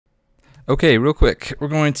Okay, real quick, we're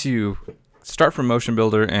going to start from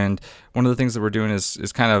MotionBuilder, and one of the things that we're doing is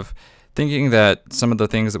kind of thinking that some of the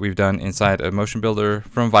things that we've done inside of MotionBuilder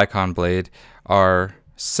from Vicon Blade are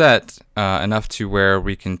set enough to where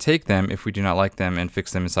we can take them if we do not like them and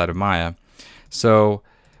fix them inside of Maya. So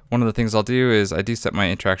one of the things I'll do is I do set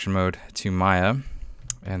my interaction mode to Maya,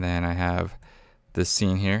 and then I have this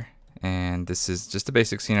scene here. And this is just a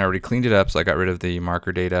basic scene. I already cleaned it up, so I got rid of the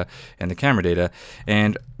marker data and the camera data.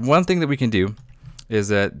 And one thing that we can do is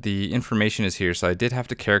that the information is here. So I did have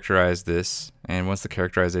to characterize this, and once the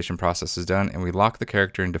characterization process is done and we lock the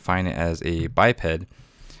character and define it as a biped,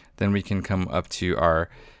 then we can come up to our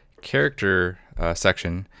character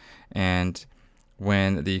section, and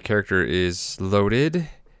when the character is loaded,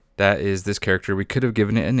 that is this character. We could have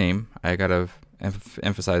given it a name. I gotta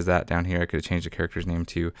emphasize that down here. I could have changed the character's name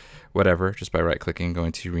to whatever just by right clicking,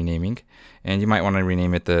 going to renaming, and you might want to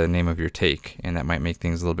rename it the name of your take, and that might make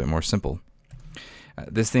things a little bit more simple.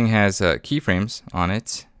 This thing has keyframes on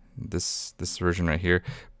it, this version right here,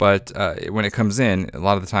 but when it comes in, a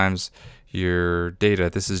lot of the times your data,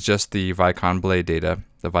 this is just the Vicon Blade data,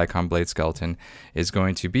 the Vicon Blade skeleton is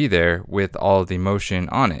going to be there with all of the motion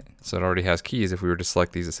on it. So it already has keys. If we were to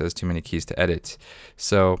select these, it says too many keys to edit.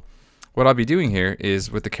 So what I'll be doing here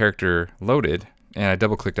is with the character loaded, and I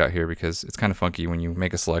double clicked out here because it's kind of funky when you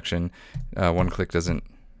make a selection. One click doesn't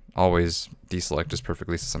always deselect just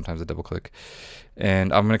perfectly, so sometimes I double click.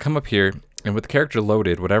 And I'm going to come up here, and with the character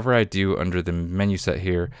loaded, whatever I do under the menu set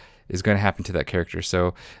here is going to happen to that character.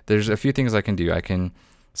 So there's a few things I can do. I can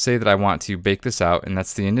say that I want to bake this out, and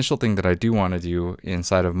that's the initial thing that I do want to do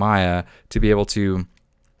inside of Maya to be able to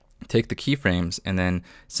take the keyframes and then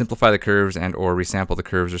simplify the curves and or resample the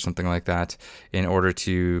curves or something like that in order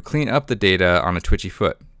to clean up the data on a twitchy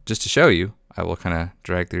foot. Just to show you, I will kind of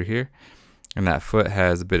drag through here, and that foot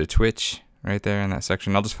has a bit of twitch right there in that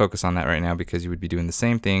section. I'll just focus on that right now because you would be doing the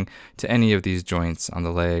same thing to any of these joints on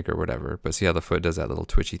the leg or whatever, but see how the foot does that little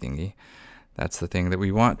twitchy thingy? That's the thing that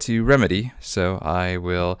we want to remedy. So I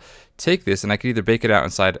will take this, and I could either bake it out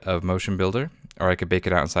inside of MotionBuilder, or I could bake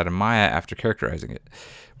it out inside of Maya after characterizing it.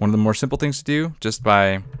 One of the more simple things to do, just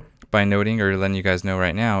by noting or letting you guys know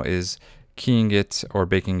right now, is keying it or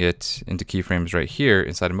baking it into keyframes right here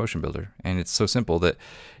inside of MotionBuilder. And it's so simple that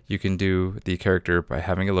you can do the character by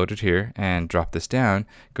having it loaded here and drop this down,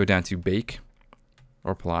 go down to bake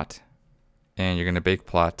or plot, and you're going to bake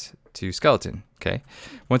plot to skeleton. Okay.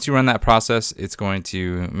 Once you run that process, it's going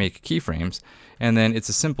to make keyframes, and then it's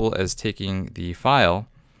as simple as taking the file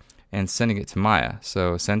and sending it to Maya.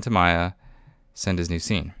 So send to Maya, send as new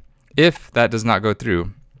scene. If that does not go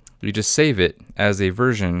through, you just save it as a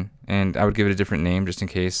version, and I would give it a different name just in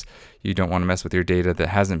case you don't want to mess with your data that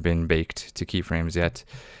hasn't been baked to keyframes yet.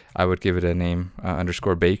 I would give it a name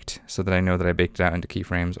underscore baked so that I know that I baked it out into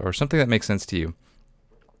keyframes or something that makes sense to you.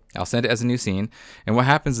 I'll send it as a new scene, and what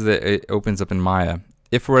happens is that it opens up in Maya.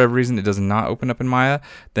 If for whatever reason it does not open up in Maya,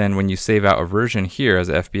 then when you save out a version here as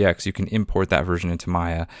a FBX, you can import that version into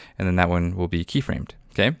Maya, and then that one will be keyframed.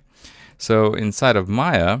 Okay? So inside of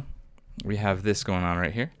Maya, we have this going on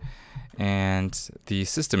right here, and the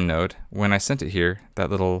system node, when I sent it here, that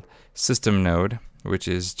little system node, which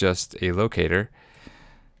is just a locator,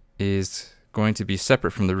 is going to be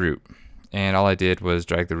separate from the root. And all I did was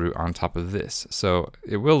drag the root on top of this. So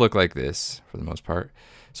it will look like this for the most part.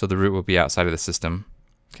 So the root will be outside of the system,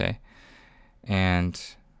 okay? And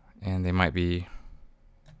they might be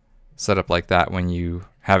set up like that when you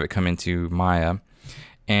have it come into Maya.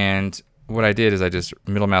 And what I did is I just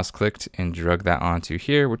middle mouse clicked and drug that onto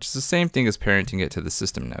here, which is the same thing as parenting it to the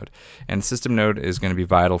system node. And the system node is going to be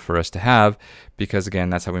vital for us to have because, again,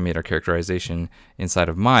 that's how we made our characterization inside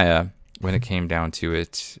of Maya when it came down to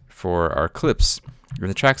it for our clips in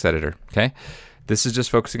the tracks editor. Okay, this is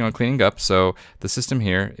just focusing on cleaning up. So the system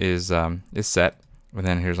here is set, and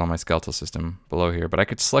then here's all my skeletal system below here. But I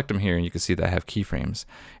could select them here, and you can see that I have keyframes.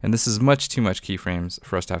 And this is much too much keyframes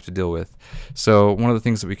for us to have to deal with. So one of the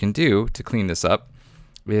things that we can do to clean this up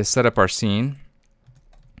is set up our scene.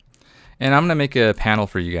 And I'm going to make a panel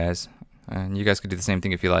for you guys. And you guys could do the same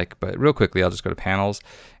thing if you like. But real quickly, I'll just go to panels,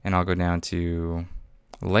 and I'll go down to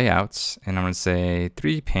layouts, and I'm going to say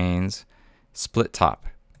 3 panes, split top.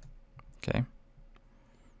 Okay.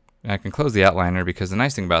 And I can close the outliner because the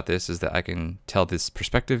nice thing about this is that I can tell this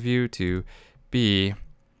perspective view to be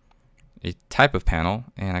a type of panel,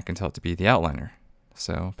 and I can tell it to be the outliner.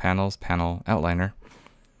 So panels, panel, outliner,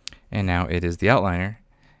 and now it is the outliner,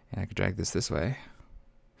 and I can drag this way.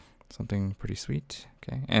 Something pretty sweet.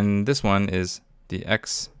 Okay. And this one is the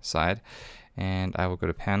X side, and I will go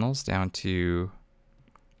to panels down to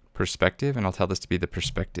perspective, and I'll tell this to be the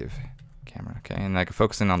perspective camera. Okay, and I can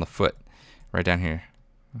focus in on the foot. right down here.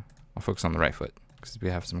 I'll focus on the right foot because we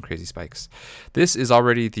have some crazy spikes. This is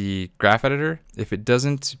already the graph editor. If it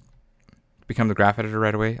doesn't become the graph editor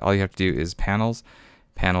right away, all you have to do is panels,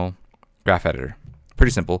 panel, graph editor.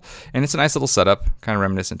 Pretty simple. And it's a nice little setup, kind of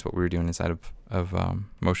reminiscent to what we were doing inside of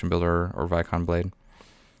MotionBuilder or Vicon Blade.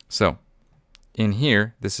 So in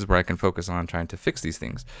here, this is where I can focus on trying to fix these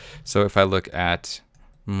things. So if I look at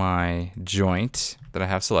my joint that I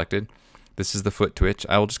have selected, this is the foot twitch.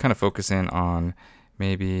 I will just kind of focus in on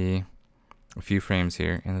maybe a few frames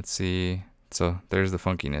here, and let's see. So there's the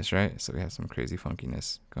funkiness, right? So we have some crazy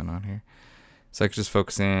funkiness going on here. So I could just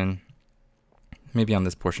focus in maybe on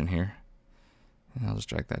this portion here, and I'll just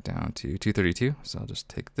drag that down to 232. So I'll just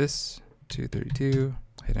take this 232,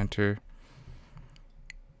 hit enter.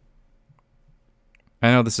 I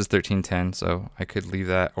know this is 1310, so I could leave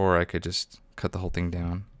that, or I could just cut the whole thing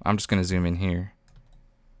down. I'm just going to zoom in here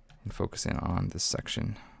and focus in on this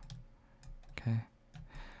section. Okay.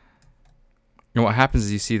 And what happens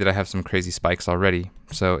is you see that I have some crazy spikes already.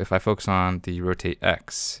 So if I focus on the rotate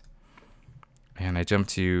X and I jump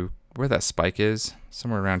to where that spike is,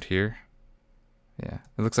 somewhere around here. Yeah,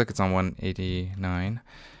 it looks like it's on 189,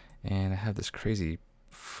 and I have this crazy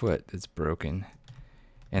foot that's broken.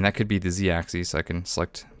 And that could be the Z-axis, so I can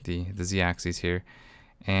select the Z-axis here.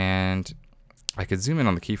 And I could zoom in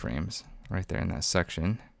on the keyframes right there in that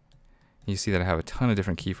section. You see that I have a ton of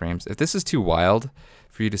different keyframes. If this is too wild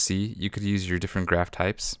for you to see, you could use your different graph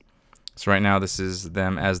types. So right now this is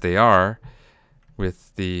them as they are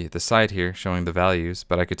with the side here showing the values,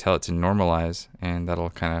 but I could tell it to normalize, and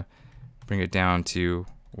that'll kind of bring it down to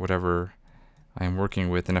whatever I'm working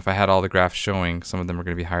with. And if I had all the graphs showing, some of them are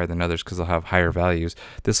going to be higher than others because they'll have higher values.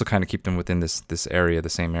 This will kind of keep them within this area, the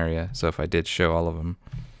same area. So if I did show all of them,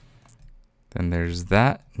 then there's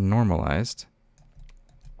that normalized.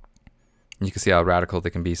 You can see how radical they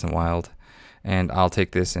can be, some wild. And I'll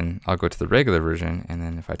take this and I'll go to the regular version, and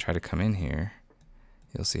then if I try to come in here,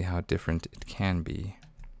 you'll see how different it can be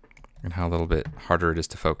and how a little bit harder it is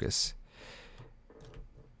to focus.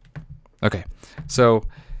 Okay, so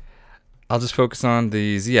I'll just focus on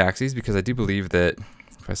the Z-axis because I do believe that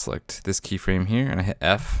if I select this keyframe here and I hit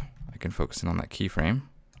F, I can focus in on that keyframe.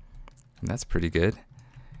 And that's pretty good.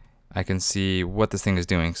 I can see what this thing is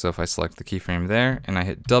doing. So if I select the keyframe there and I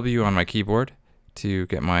hit W on my keyboard to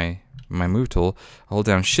get my move tool, I'll hold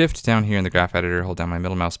down Shift down here in the graph editor, hold down my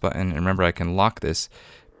middle mouse button, and remember I can lock this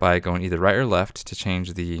by going either right or left to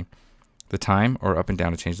change the time, or up and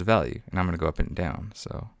down to change the value. And I'm going to go up and down.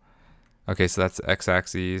 So okay, so that's the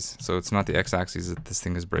X-axis. So it's not the X-axis that this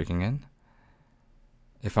thing is breaking in.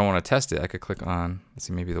 If I want to test it, I could click on, let's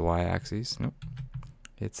see, maybe the Y-axis. Nope.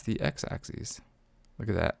 It's the X-axis. Look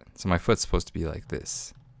at that. So my foot's supposed to be like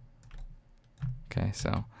this. Okay,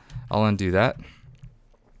 so I'll undo that.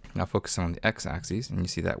 Now focus on the X-axis, and you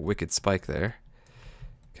see that wicked spike there.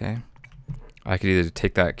 Okay. I could either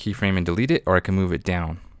take that keyframe and delete it, or I can move it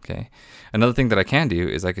down. Okay. Another thing that I can do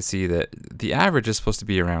is I can see that the average is supposed to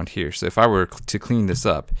be around here. So if I were to clean this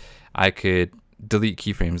up, I could delete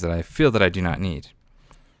keyframes that I feel that I do not need.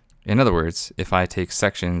 In other words, if I take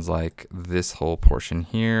sections like this whole portion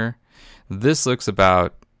here, this looks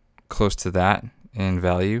about close to that in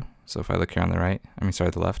value. So if I look here on the right,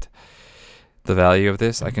 the left, the value of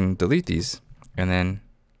this, I can delete these, and then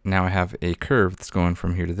now I have a curve that's going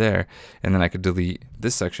from here to there, and then I could delete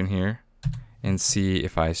this section here and see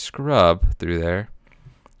if I scrub through there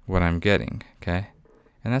what I'm getting, okay?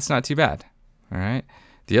 And that's not too bad, all right?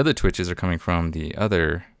 The other twitches are coming from the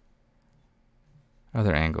other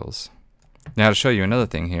angles. Now to show you another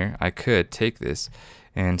thing here, I could take this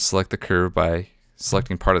and select the curve by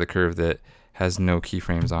selecting part of the curve that has no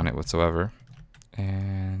keyframes on it whatsoever.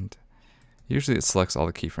 And usually it selects all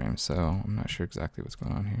the keyframes, so I'm not sure exactly what's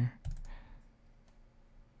going on here.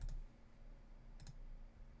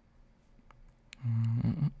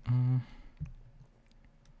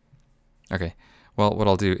 Okay, well, what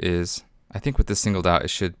I'll do is, I think with this singled out, it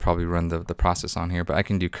should probably run the process on here, but I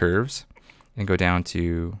can do curves and go down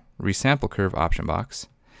to resample curve option box,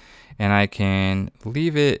 and I can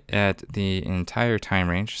leave it at the entire time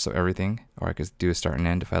range, so everything, or I could do a start and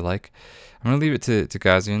end if I like. I'm going to leave it to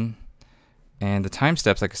Gaussian, and the time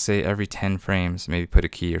steps I could say every 10 frames, maybe put a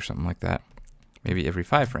key or something like that. Maybe every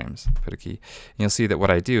 5 frames, put a key. And you'll see that what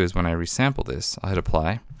I do is when I resample this, I'll hit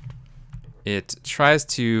apply. It tries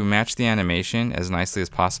to match the animation as nicely as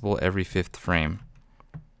possible every 5th frame.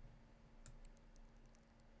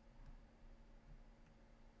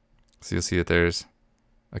 So you'll see that there's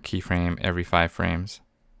a keyframe every 5 frames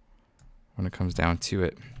when it comes down to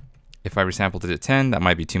it. If I resampled it at 10, that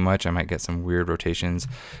might be too much. I might get some weird rotations.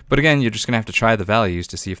 But again, you're just going to have to try the values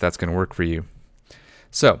to see if that's going to work for you.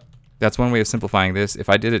 So that's one way of simplifying this. If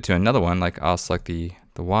I did it to another one, like I'll select the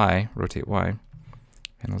Y, rotate Y,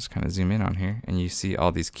 and I'll just kind of zoom in on here, and you see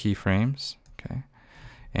all these keyframes. Okay.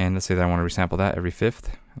 And let's say that I want to resample that every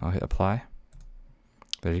 5th. I'll hit apply.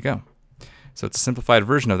 There you go. So it's a simplified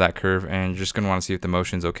version of that curve, and you're just going to want to see if the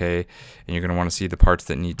motion's okay, and you're going to want to see the parts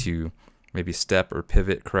that need to maybe step or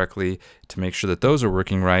pivot correctly to make sure that those are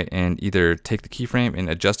working right, and either take the keyframe and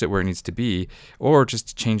adjust it where it needs to be, or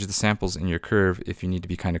just change the samples in your curve if you need to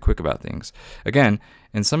be kind of quick about things. Again,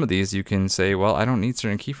 in some of these you can say, well, I don't need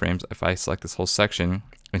certain keyframes. If I select this whole section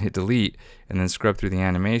and hit delete and then scrub through the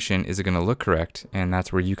animation, is it going to look correct? And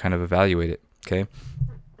that's where you kind of evaluate it. Okay.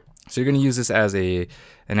 So you're going to use this as an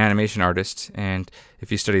animation artist, and if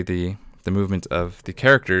you study the movement of the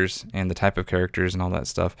characters and the type of characters and all that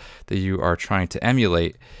stuff that you are trying to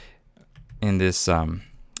emulate in this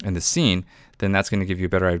scene, then that's going to give you a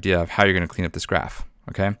better idea of how you're going to clean up this graph.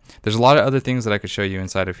 Okay. There's a lot of other things that I could show you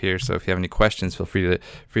inside of here, so if you have any questions, feel free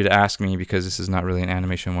to ask me, because this is not really an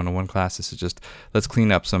animation 101 class. This is just, let's clean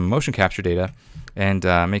up some motion capture data and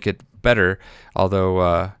make it better.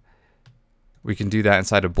 Although we can do that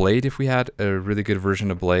inside of Blade if we had a really good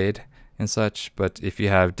version of Blade and such, but if you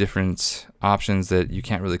have different options that you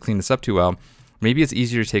can't really clean this up too well, maybe it's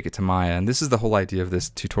easier to take it to Maya, and this is the whole idea of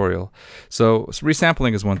this tutorial. So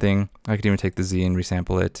resampling is one thing. I could even take the Z and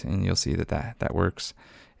resample it, and you'll see that that works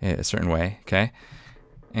a certain way. Okay,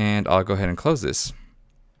 and I'll go ahead and close this.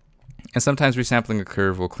 And sometimes resampling a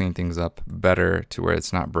curve will clean things up better to where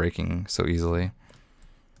it's not breaking so easily.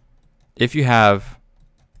 If you have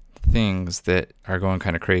things that are going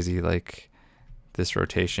kind of crazy, like this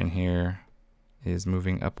rotation here is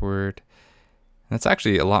moving upward, that's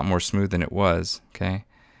actually a lot more smooth than it was. Okay,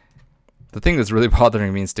 the thing that's really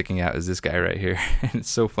bothering me and sticking out is this guy right here. And it's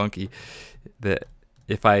so funky that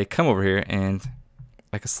if I come over here and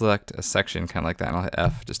I can select a section kind of like that, and I'll hit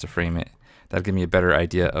F just to frame it, that'll give me a better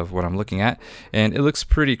idea of what I'm looking at, and it looks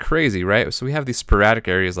pretty crazy, right? So we have these sporadic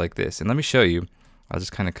areas like this, and let me show you. I'll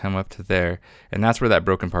just kind of come up to there, and that's where that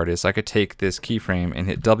broken part is. So I could take this keyframe and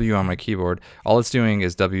hit W on my keyboard. All it's doing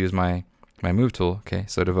is W is my move tool. Okay,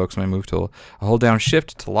 so it evokes my move tool. I'll hold down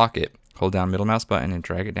Shift to lock it. Hold down middle mouse button and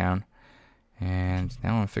drag it down. And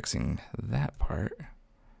now I'm fixing that part,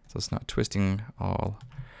 so it's not twisting all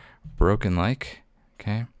broken like.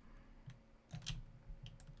 Okay.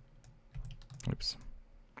 Oops.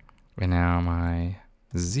 And now my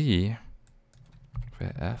Z, if I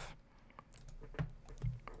hit F,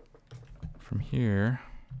 from here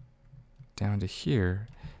down to here,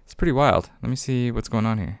 it's pretty wild. Let me see what's going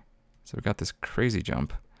on here. So we've got this crazy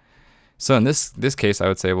jump. So in this case, I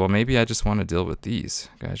would say, well, maybe I just want to deal with these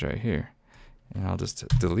guys right here, and I'll just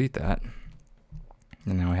delete that.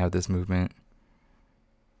 And now I have this movement.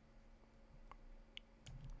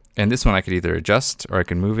 And this one I could either adjust, or I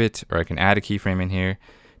can move it, or I can add a keyframe in here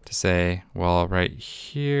to say, well, right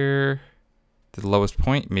here to the lowest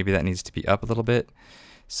point, maybe that needs to be up a little bit.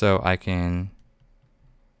 So I can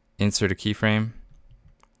insert a keyframe,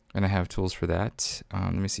 and I have tools for that.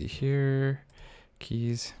 Let me see here,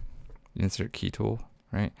 keys, insert key tool,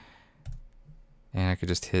 right? And I could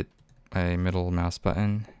just hit my middle mouse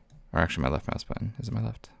button, or actually my left mouse button. Is it my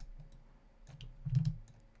left?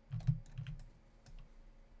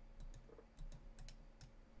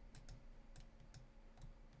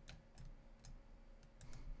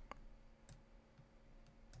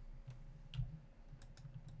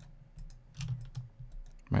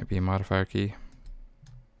 Might be a modifier key.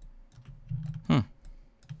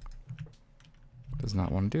 Does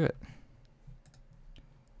not want to do it.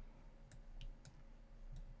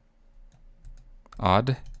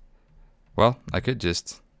 Odd. Well, I could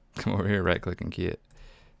just come over here, right click and key it.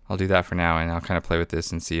 I'll do that for now, and I'll kind of play with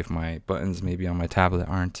this and see if my buttons maybe on my tablet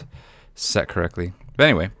aren't set correctly. But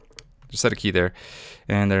anyway, just set a key there,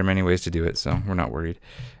 and there are many ways to do it, so we're not worried.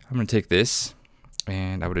 I'm going to take this,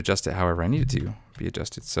 and I would adjust it however I need it to be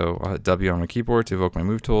adjusted. So I'll hit W on my keyboard to evoke my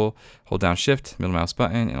move tool, hold down Shift, middle mouse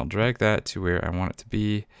button, and I'll drag that to where I want it to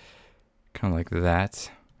be, kind of like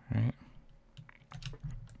that, right?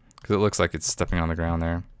 Because it looks like it's stepping on the ground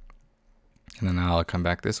there. And then I'll come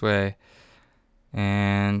back this way,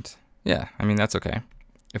 and yeah, I mean, that's okay.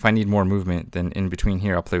 If I need more movement, then in between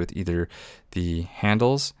here, I'll play with either the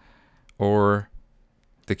handles or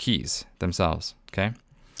the keys themselves, okay?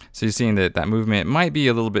 So you're seeing that that movement might be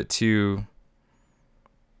a little bit too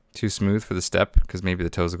smooth for the step, because maybe the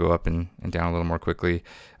toes will go up and down a little more quickly.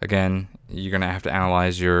 Again, you're gonna have to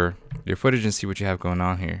analyze your footage and see what you have going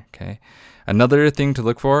on here, okay? Another thing to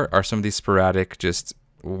look for are some of these sporadic just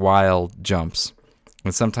wild jumps.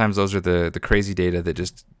 And sometimes those are the crazy data that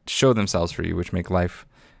just show themselves for you, which makes life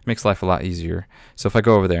a lot easier. So if I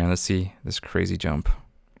go over there and let's see this crazy jump.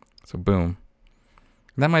 So boom.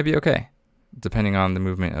 That might be okay, depending on the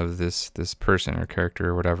movement of this person or character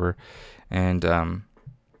or whatever. And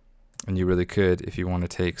you really could, if you want to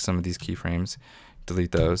take some of these keyframes,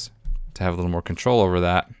 delete those to have a little more control over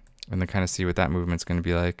that, and then kind of see what that movement's going to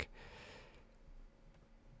be like.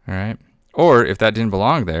 All right. Or if that didn't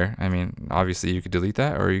belong there, I mean, obviously you could delete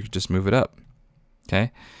that, or you could just move it up.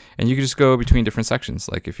 Okay. And you could just go between different sections.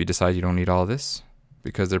 Like if you decide you don't need all of this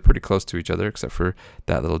because they're pretty close to each other, except for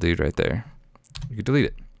that little dude right there, you could delete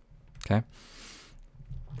it. Okay.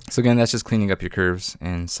 So again, that's just cleaning up your curves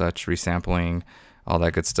and such, resampling, all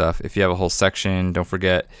that good stuff. If you have a whole section, don't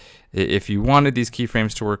forget, if you wanted these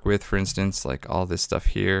keyframes to work with, for instance, like all this stuff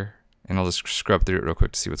here, and I'll just scrub through it real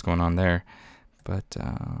quick to see what's going on there. But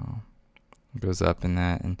it goes up in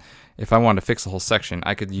that. And if I wanted to fix a whole section,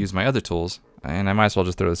 I could use my other tools, and I might as well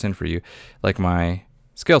just throw this in for you, like my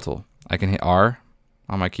scale tool. I can hit R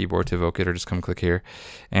on my keyboard to evoke it, or just come click here,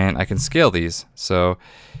 and I can scale these. So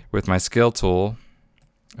with my scale tool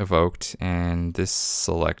evoked and this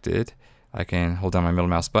selected, I can hold down my middle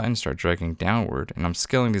mouse button, start dragging downward, and I'm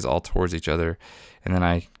scaling these all towards each other, and then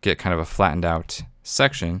I get kind of a flattened out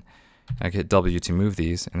section. I can hit W to move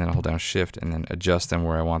these, and then I hold down Shift and then adjust them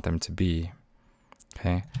where I want them to be.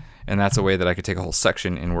 Okay, and that's a way that I could take a whole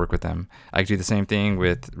section and work with them. I could do the same thing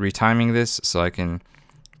with retiming this, so I can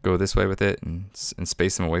go this way with it and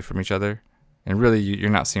space them away from each other. And really, you're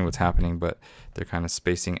not seeing what's happening, but they're kind of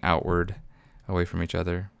spacing outward away from each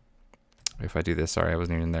other. If I do this, sorry, I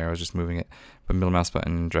wasn't even there, I was just moving it, but middle mouse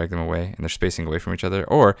button and drag them away, and they're spacing away from each other.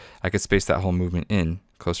 Or I could space that whole movement in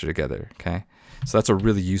closer together. Okay, so that's a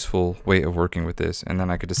really useful way of working with this. And then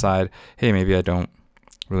I could decide, hey, maybe I don't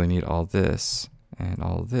really need all this and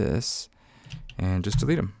all this, and just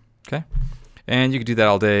delete them. Okay, and you could do that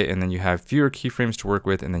all day, and then you have fewer keyframes to work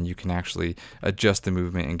with, and then you can actually adjust the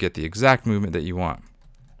movement and get the exact movement that you want.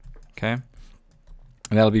 Okay, and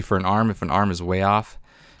that'll be for an arm. If an arm is way off,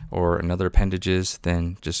 or another appendages,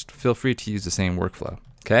 then just feel free to use the same workflow.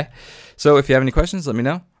 Okay, so if you have any questions, let me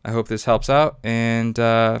know. I hope this helps out, and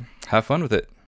have fun with it.